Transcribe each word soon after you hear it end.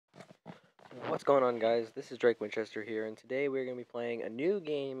What's going on, guys? This is Drake Winchester here, and today we're going to be playing a new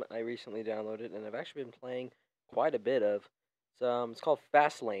game I recently downloaded, and I've actually been playing quite a bit of. It's called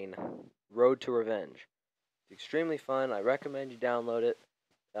Fastlane, Road to Revenge. It's extremely fun. I recommend you download it.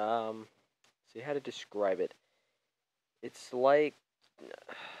 See how to describe it. It's like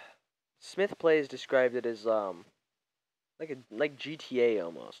TheSmithPlays described it as like GTA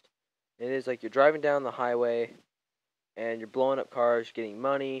almost. It is like you're driving down the highway, and you're blowing up cars, getting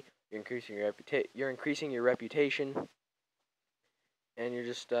money. You're increasing your reputation, and you're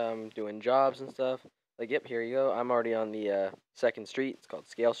just doing jobs and stuff. Like, yep, here you go. I'm already on the second street. It's called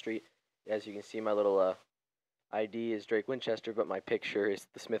Scale Street. As you can see, my little ID is Drake Winchester, but my picture is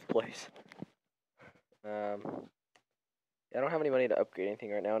TheSmithPlays. I don't have any money to upgrade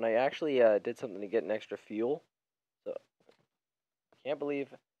anything right now, and I actually did something to get an extra fuel. So, I can't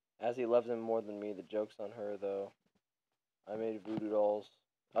believe As He Loves Him More Than Me. The joke's on her, though. I made voodoo dolls.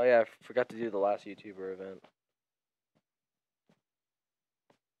 Oh yeah, I forgot to do the last YouTuber event.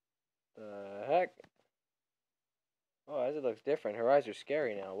 The heck? Oh, Izzy looks different. Her eyes are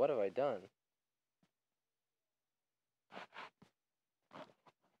scary now. What have I done?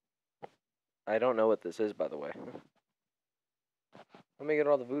 I don't know what this is, by the way. Let me get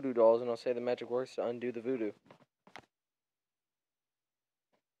all the voodoo dolls, and I'll say the magic works to undo the voodoo.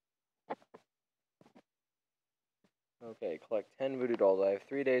 Okay, collect 10 voodoo dolls. I have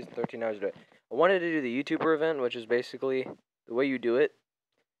 3 days and 13 hours to do it. I wanted to do the YouTuber event, which is basically, the way you do it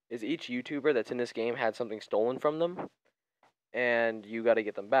is each YouTuber that's in this game had something stolen from them, and you got to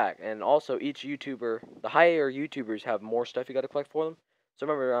get them back. And also, each YouTuber, the higher YouTubers have more stuff you got to collect for them. So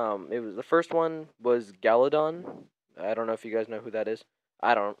remember, it was the first one was Galadon. I don't know if you guys know who that is.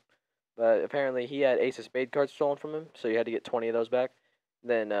 I don't. But apparently, he had Ace of Spade cards stolen from him, so you had to get 20 of those back.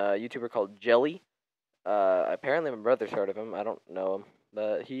 Then a YouTuber called Jelly. Apparently my brother's heard of him. I don't know him,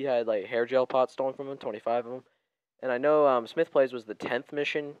 but he had like hair gel pots stolen from him, 25 of them. And I know TheSmithPlays was the 10th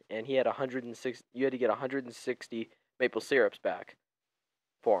mission, and he had 106. You had to get 160 maple syrups back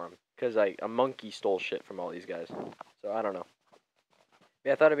for him because like a monkey stole shit from all these guys. So I don't know.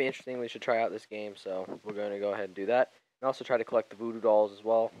 Yeah, I thought it'd be interesting. We should try out this game, so we're going to go ahead and do that, and also try to collect the voodoo dolls as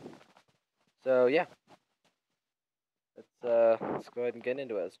well. So yeah, let's go ahead and get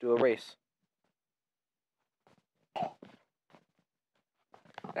into it. Let's do a race.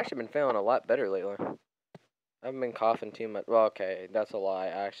 I've actually been feeling a lot better lately. I haven't been coughing too much. Well, okay, that's a lie.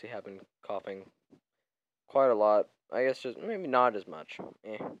 I actually have been coughing quite a lot. I guess just maybe not as much.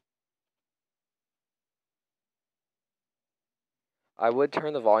 I would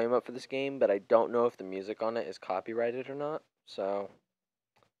turn the volume up for this game, but I don't know if the music on it is copyrighted or not. So,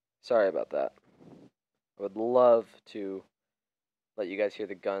 sorry about that. I would love to let you guys hear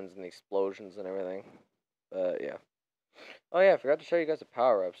the guns and the explosions and everything. But, yeah. Oh, yeah, I forgot to show you guys the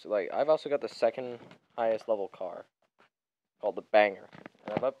power-ups. Like, I've also got the second highest level car called the Banger.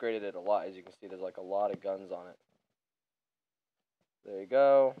 And I've upgraded it a lot. As you can see, there's like a lot of guns on it. There you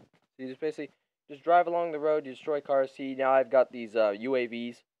go. So you just basically just drive along the road, you destroy cars. See, now I've got these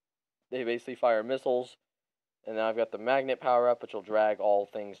UAVs. They basically fire missiles. And then I've got the magnet power up, which will drag all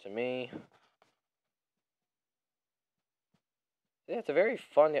things to me. Yeah, it's a very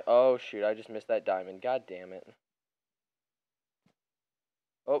fun. Oh, shoot, I just missed that diamond. God damn it.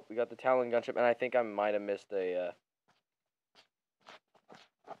 Oh, we got the Talon gunship, and I think I might have missed a.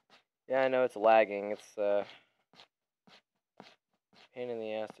 Yeah, I know it's lagging. It's pain in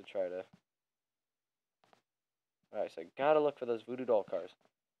the ass to try to. Alright, so I gotta look for those voodoo doll cars.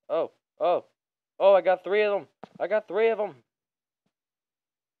 Oh, oh, oh! I got 3 of them. I got 3 of them.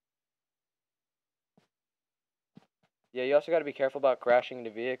 Yeah, you also gotta be careful about crashing into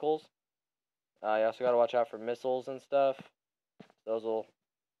vehicles. You also gotta watch out for missiles and stuff. Those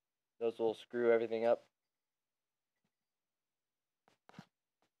will screw everything up.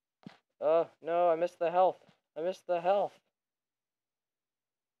 Oh no! I missed the health. I missed the health.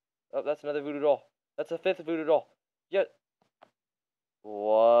 Oh, that's another voodoo doll. That's a 5th voodoo doll. Yeah.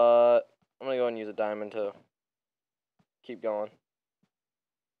 What? I'm gonna go and use a diamond to keep going.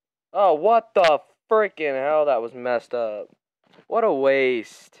 Oh, what the freaking hell? That was messed up. What a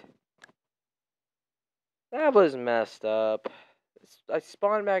waste. That was messed up. I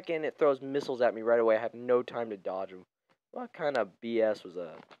spawn back in, it throws missiles at me right away. I have no time to dodge them. What kind of BS was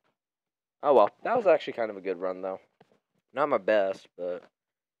that? Oh well, that was actually kind of a good run though. Not my best, but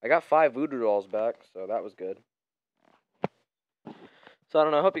I got 5 voodoo dolls back, so that was good. So I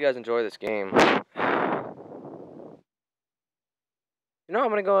don't know, I hope you guys enjoy this game. You know, I'm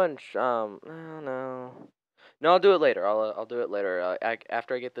gonna go and no, I'll do it later. I'll do it later.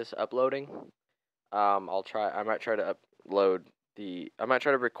 After I get this uploading, I might try to upload I might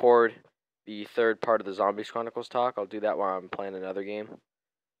try to record the third part of the Zombies Chronicles talk. I'll do that while I'm playing another game.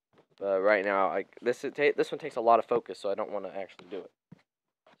 But right now, this one takes a lot of focus, so I don't want to actually do it.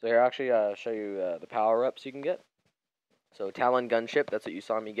 So here, I'll actually show you the power-ups you can get. So Talon Gunship, that's what you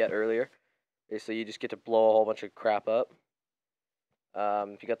saw me get earlier. Basically, you just get to blow a whole bunch of crap up.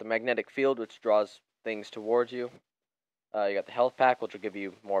 You got the Magnetic Field, which draws things towards you. You got the Health Pack, which will give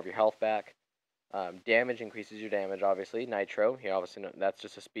you more of your health back. Damage increases your damage, obviously. Nitro, here, obviously, that's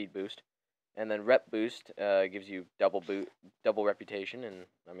just a speed boost. And then Rep Boost gives you double reputation, and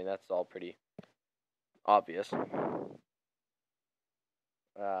I mean that's all pretty obvious. Then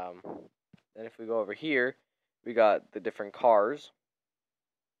if we go over here, we got the different cars.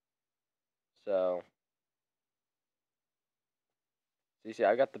 So you see,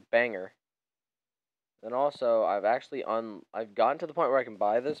 I got the Banger. Then also, I've gotten to the point where I can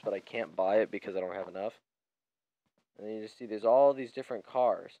buy this, but I can't buy it because I don't have enough. And then you just see there's all these different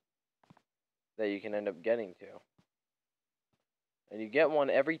cars that you can end up getting to. And you get one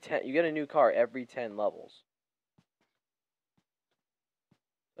every 10, you get a new car every 10 levels.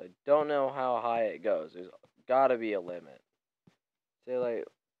 I don't know how high it goes. There's gotta be a limit. Say like,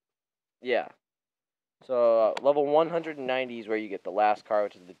 yeah. So level 190 is where you get the last car,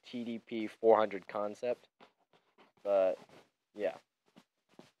 which is the TDP 400 concept. But yeah.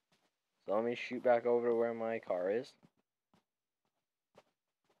 So let me shoot back over to where my car is.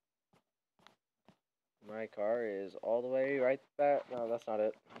 My car is all the way right back. No, that's not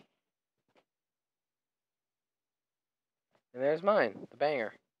it. And there's mine, the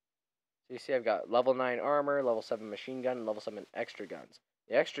Banger. So you see I've got level 9 armor, level 7 machine gun, and level 7 extra guns.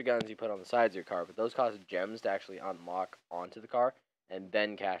 The extra guns you put on the sides of your car, but those cost gems to actually unlock onto the car, and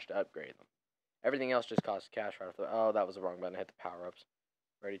then cash to upgrade them. Everything else just costs cash right off the... Oh, that was the wrong button. I hit the power-ups.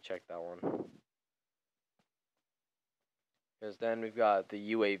 Already checked that one. Because then we've got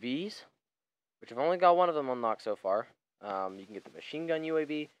the UAVs, which I've only got one of them unlocked so far. You can get the machine gun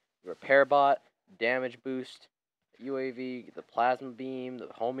UAV, the repair bot, damage boost UAV, the plasma beam, the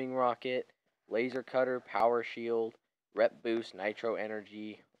homing rocket, laser cutter, power shield, rep boost, nitro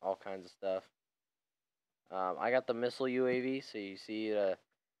energy, all kinds of stuff. I got the missile UAV, so you see the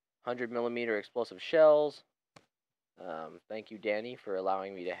 100mm explosive shells. Thank you, Danny, for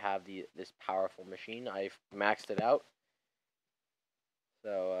allowing me to have this powerful machine. I've maxed it out.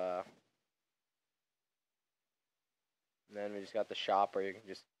 So, and then we just got the shop where you can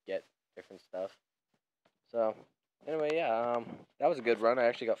just get different stuff. So, anyway, yeah, that was a good run. I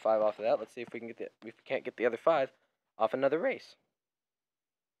actually got 5 off of that. Let's see if we can't get the other 5 off another race.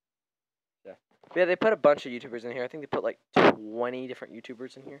 Yeah. But yeah, they put a bunch of YouTubers in here. I think they put like 20 different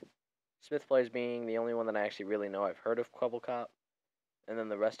YouTubers in here. TheSmithPlays being the only one that I actually really know. I've heard of Quebblecop. And then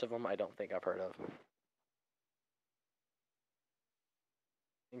the rest of them I don't think I've heard of.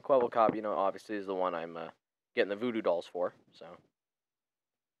 And Quebblecop, you know, obviously is the one I'm getting the voodoo dolls for. So,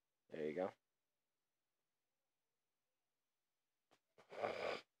 there you go.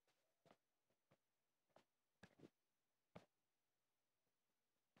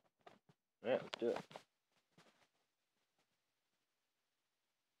 Yeah, let's do it.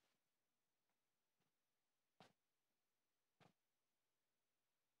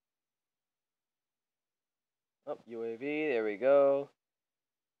 Oh, UAV, there we go.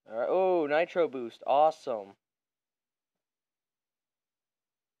 Alright, oh, Nitro Boost, awesome.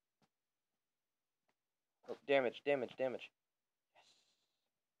 Oh, damage. Yes.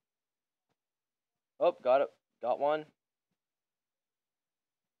 Oh, got it. Got one.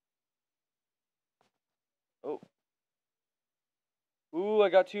 Oh. Ooh, I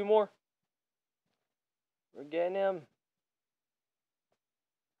got 2 more. We're getting him.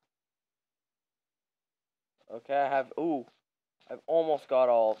 Okay, I've almost got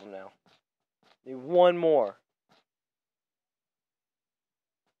all of them now. Need 1 more.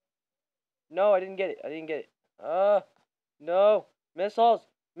 No, I didn't get it. No. Missiles.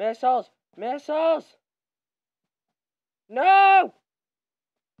 No!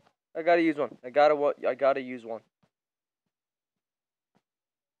 I gotta use one. I gotta use one.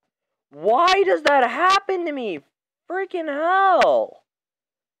 Why does that happen to me? Freaking hell.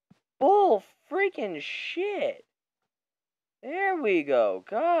 Bull freaking shit. There we go.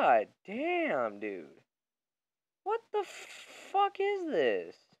 God damn, dude. What the fuck is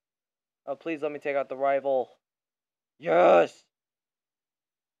this? Oh, please let me take out the rival. Yes!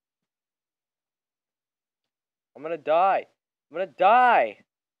 I'm gonna die.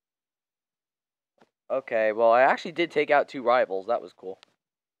 Okay, well, I actually did take out 2 rivals. That was cool.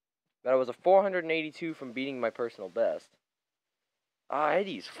 But I was a 482 from beating my personal best. I had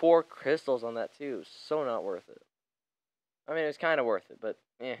these 4 crystals on that, too. So not worth it. I mean, it was kind of worth it, but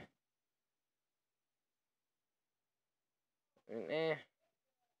eh. Eh.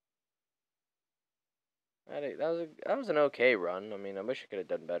 That was an okay run. I mean, I wish I could have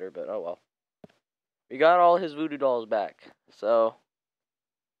done better, but oh well. We got all his voodoo dolls back, so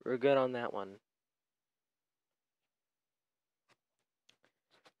we're good on that one.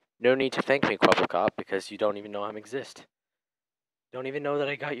 No need to thank me, Quabble Cop, because you don't even know I exist. Don't even know that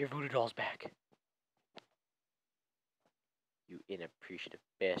I got your voodoo dolls back. You inappreciative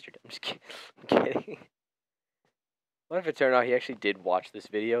bastard. I'm just kidding. I'm kidding. What if it turned out he actually did watch this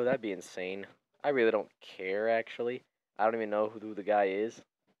video? That'd be insane. I really don't care, actually. I don't even know who the guy is.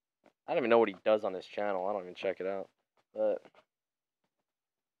 I don't even know what he does on his channel. I don't even check it out. But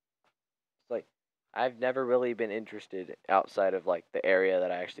it's like, I've never really been interested outside of, like, the area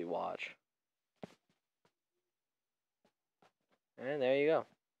that I actually watch. And there you go.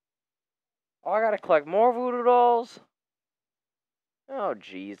 Oh, I gotta collect more voodoo dolls? Oh,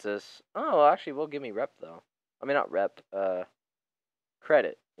 Jesus. Oh, actually, will give me rep, though. I mean, not rep,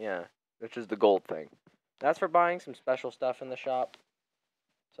 credit, yeah. Which is the gold thing. That's for buying some special stuff in the shop.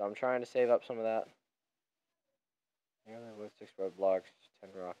 So I'm trying to save up some of that. With 6 roadblocks,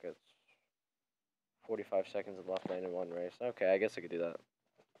 10 rockets, 45 seconds of left lane in one race. Okay, I guess I could do that.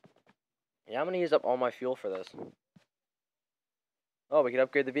 Yeah, I'm gonna use up all my fuel for this. Oh, we can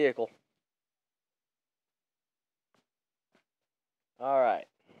upgrade the vehicle. Alright.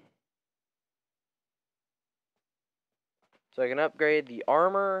 So I can upgrade the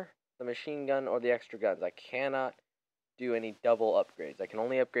armor, the machine gun, or the extra guns. I cannot do any double upgrades. I can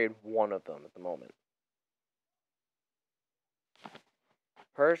only upgrade one of them at the moment.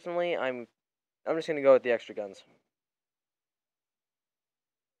 Personally, I'm just gonna go with the extra guns.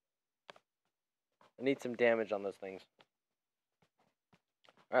 I need some damage on those things.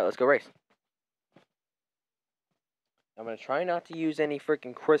 Alright, let's go race. I'm gonna try not to use any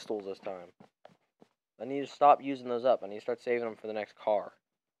freaking crystals this time. I need to stop using those up. I need to start saving them for the next car.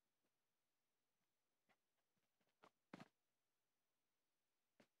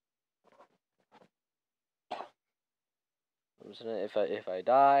 I'm just gonna, if I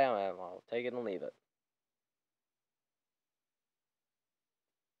die, I'll take it and leave it.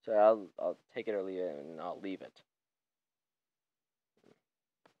 So I'll take it or leave it, and I'll leave it.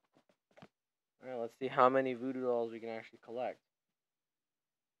 Alright, let's see how many voodoo dolls we can actually collect.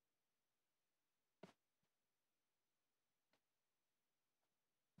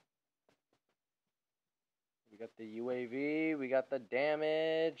 We got the UAV, we got the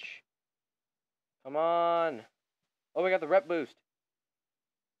damage. Come on. Oh, we got the rep boost.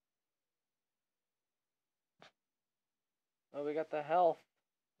 Oh, we got the health.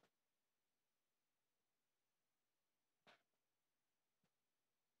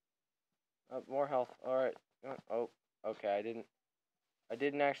 Oh, more health. Alright. Oh, okay, I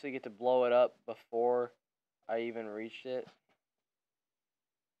didn't actually get to blow it up before I even reached it.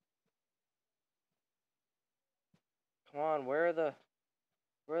 Come on, where are the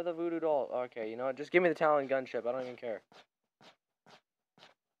voodoo dolls? Okay, you know what? Just give me the Talon gunship. I don't even care.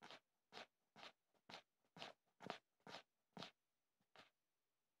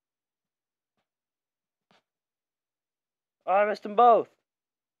 Oh, I missed them both.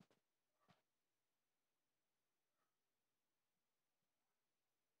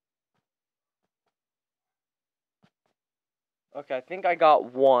 Okay, I think I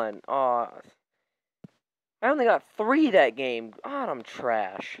got one. I only got 3 that game. God, I'm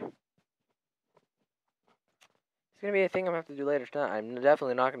trash. It's gonna be a thing I'm gonna have to do later tonight. I'm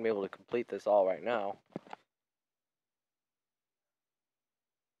definitely not gonna be able to complete this all right now.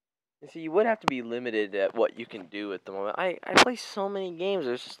 You see, you would have to be limited at what you can do at the moment. I play so many games.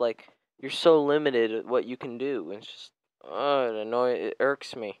 It's just like you're so limited at what you can do. It's just it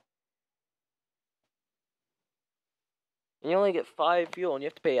irks me. And you only get 5 fuel, and you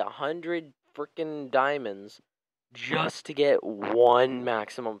have to pay 100 freaking diamonds just to get 1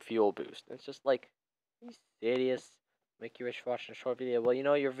 maximum fuel boost. It's just like, are you serious? Make you rich for watching a short video. Well, you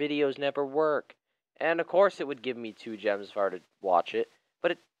know, your videos never work. And of course it would give me 2 gems if I were to watch it.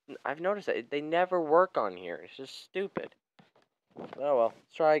 But I've noticed that they never work on here. It's just stupid. Oh well,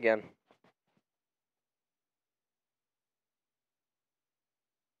 let's try again.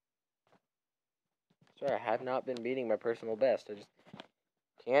 Sorry, I have not been beating my personal best. I just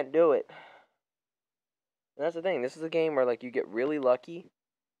can't do it. And that's the thing. This is a game where, like, you get really lucky.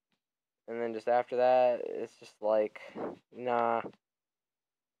 And then just after that, it's just like, nah.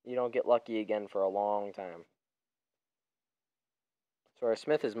 You don't get lucky again for a long time. So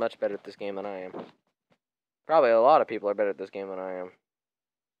Smith is much better at this game than I am. Probably a lot of people are better at this game than I am.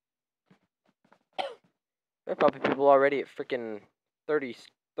 There are probably people already at freaking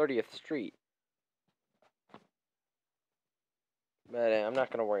 30th Street. But I'm not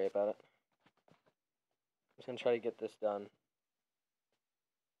gonna worry about it. I'm just gonna try to get this done.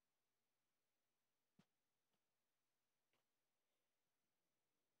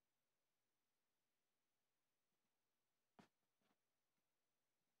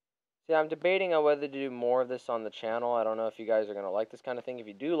 See, I'm debating on whether to do more of this on the channel. I don't know if you guys are gonna like this kind of thing. If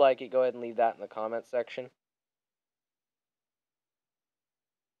you do like it, go ahead and leave that in the comment section.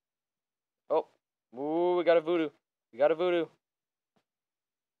 Oh, ooh, we got a voodoo. We got a voodoo.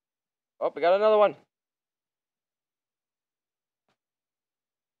 Oh, we got another one.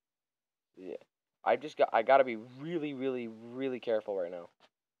 Yeah, I gotta be really, really, really careful right now.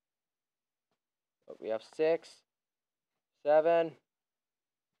 Oh, we have 6, 7,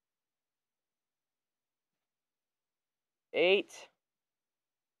 8,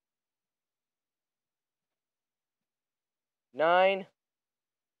 9.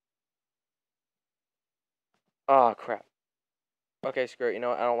 Oh crap. Okay, screw it. You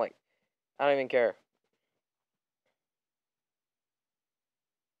know what? I don't even care.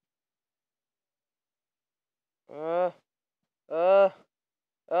 Uh, uh,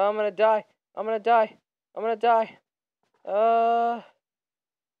 I'm gonna die. I'm gonna die. I'm gonna die. Oh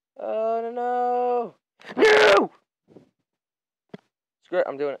no. No! Screw it.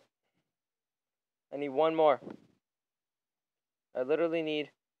 I'm doing it. I need one more. I literally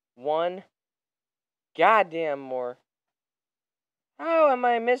need one goddamn more. How am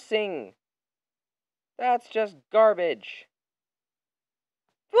I missing? That's just garbage.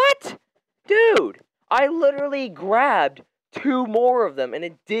 What? Dude, I literally grabbed 2 more of them and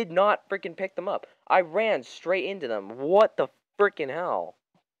it did not freaking pick them up. I ran straight into them. What the freaking hell?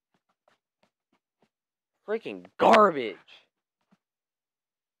 Freaking garbage.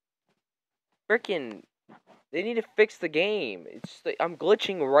 Freaking, they need to fix the game. It's like I'm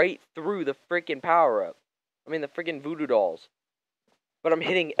glitching right through the freaking power up. I mean the freaking voodoo dolls. But I'm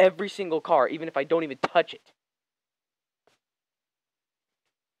hitting every single car even if I don't even touch it.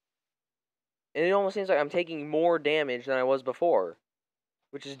 And it almost seems like I'm taking more damage than I was before.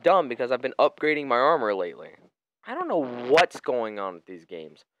 Which is dumb because I've been upgrading my armor lately. I don't know what's going on with these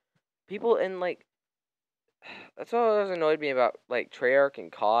games. People in, like... That's what always annoyed me about, like, Treyarch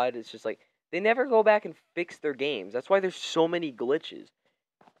and COD. It's just, like, they never go back and fix their games. That's why there's so many glitches.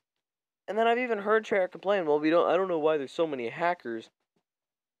 And then I've even heard Treyarch complain, well, I don't know why there's so many hackers.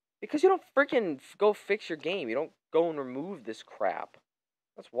 Because you don't freaking go fix your game. You don't go and remove this crap.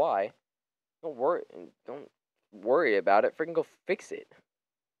 That's why. Don't worry about it. Freaking go fix it.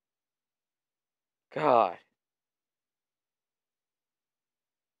 God.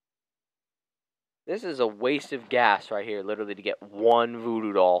 This is a waste of gas right here, literally, to get one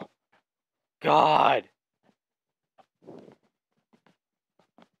voodoo doll. God.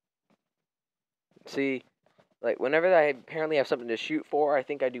 See, like, whenever I apparently have something to shoot for, I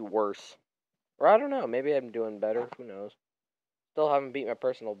think I do worse. Or I don't know, maybe I'm doing better. Who knows? Still haven't beat my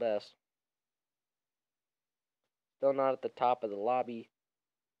personal best. Still not at the top of the lobby.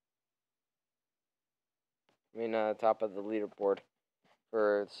 I mean, top of the leaderboard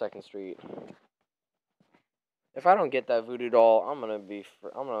for 2nd Street. If I don't get that voodoo doll, I'm gonna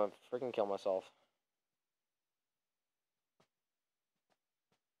freaking kill myself.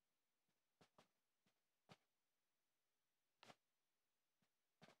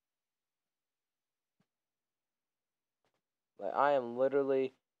 Like, I am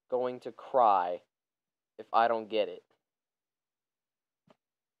literally going to cry if I don't get it.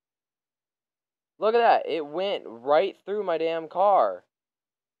 Look at that. It went right through my damn car.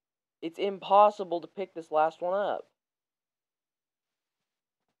 It's impossible to pick this last one up.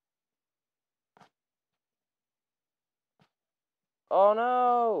 Oh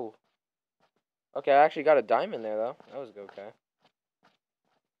no! Okay, I actually got a diamond there though. That was okay.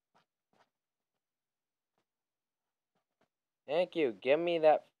 Thank you. Give me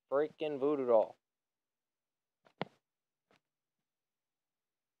that freaking voodoo doll.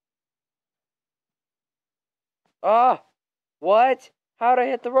 Ah! What? How'd I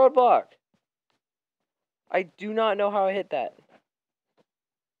hit the roadblock? I do not know how I hit that.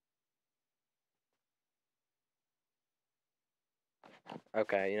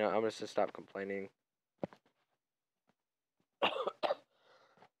 Okay, you know, I'm just gonna stop complaining.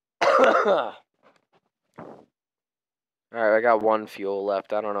 Alright, I got 1 fuel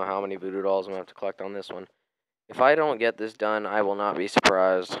left. I don't know how many voodoo dolls I'm gonna have to collect on this one. If I don't get this done, I will not be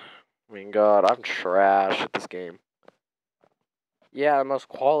surprised. I mean, God, I'm trash at this game. Yeah, the most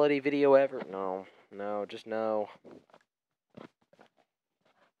quality video ever. No, just no.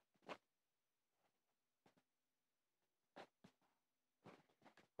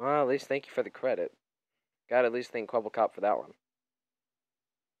 Well, at least thank you for the credit. Gotta at least thank Quebble Cop for that one.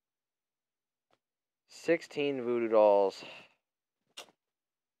 16 voodoo dolls.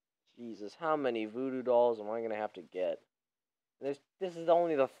 Jesus, how many voodoo dolls am I going to have to get? This is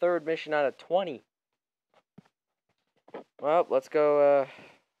only the 3rd mission out of 20. Well, let's go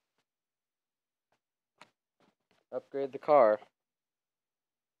upgrade the car.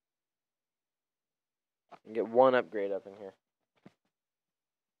 And get 1 upgrade up in here.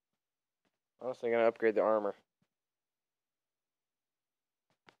 Also, I'm going to upgrade the armor.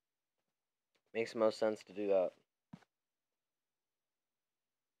 Makes the most sense to do that.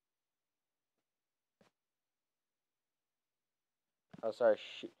 Oh, sorry.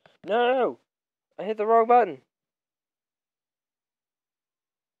 Shoot. No! I hit the wrong button.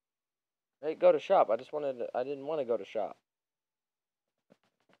 Hey, go to shop. I didn't want to go to shop.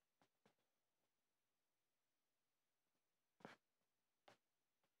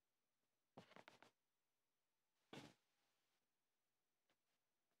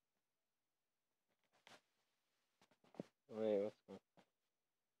 Wait, what's going on?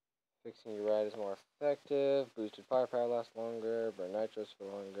 Fixing your ride is more effective. Boosted firepower lasts longer. Burn nitros for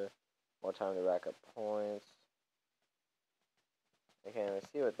longer. More time to rack up points. I can't even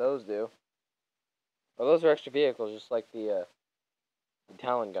see what those do. Oh, those are extra vehicles, just like the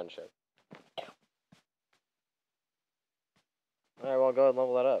Talon gunship. Alright, well, go ahead and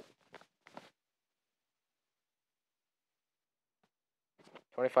level that up.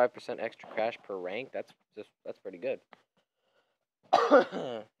 25% extra cash per rank. That's pretty good.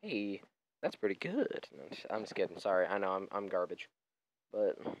 Hey, that's pretty good. I'm just kidding. Sorry, I know I'm garbage,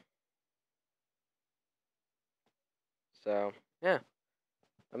 but so yeah.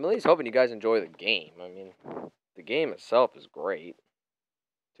 I'm at least hoping you guys enjoy the game. I mean, the game itself is great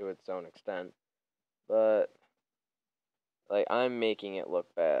to its own extent, but like I'm making it look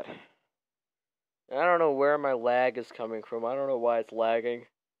bad. And I don't know where my lag is coming from. I don't know why it's lagging.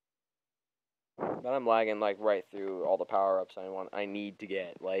 But I'm lagging like right through all the power-ups I need to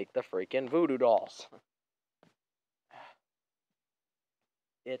get, like the freaking voodoo dolls.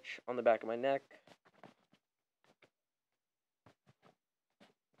 Itch on the back of my neck.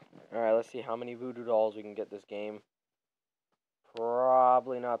 Alright, let's see how many voodoo dolls we can get this game.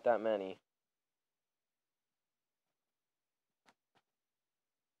 Probably not that many.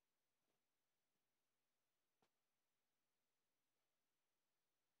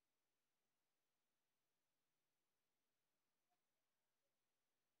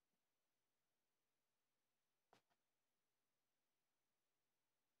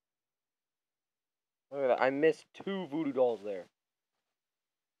 Look at that. I missed 2 voodoo dolls there.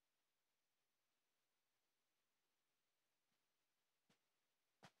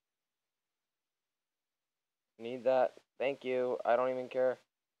 Need that. Thank you. I don't even care.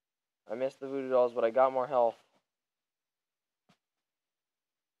 I missed the voodoo dolls, but I got more health.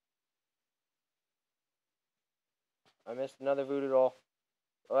 I missed another voodoo doll,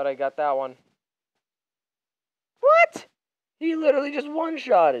 but I got that one. What? He literally just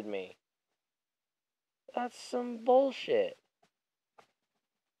one-shotted me. That's some bullshit.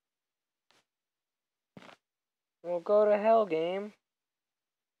 Well, go to hell, game.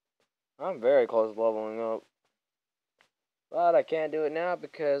 I'm very close to leveling up. But I can't do it now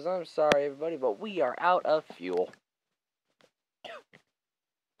because I'm sorry, everybody, but we are out of fuel.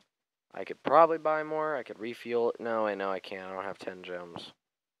 I could probably buy more. I could refuel it. No, I know I can't. I don't have 10 gems.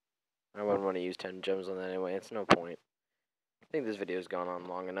 I wouldn't want to use 10 gems on that anyway. It's no point. I think this video's gone on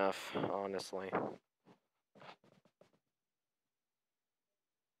long enough, honestly.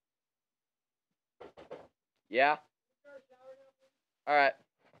 Yeah? Alright.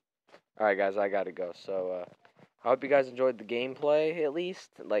 Alright, guys, I gotta go. So, I hope you guys enjoyed the gameplay, at least.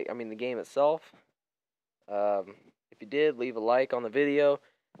 Like, I mean, the game itself. If you did, leave a like on the video.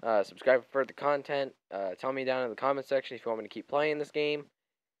 Subscribe for further content. Tell me down in the comment section if you want me to keep playing this game.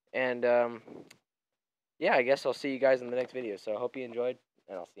 And, yeah, I guess I'll see you guys in the next video. So I hope you enjoyed,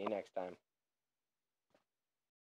 and I'll see you next time.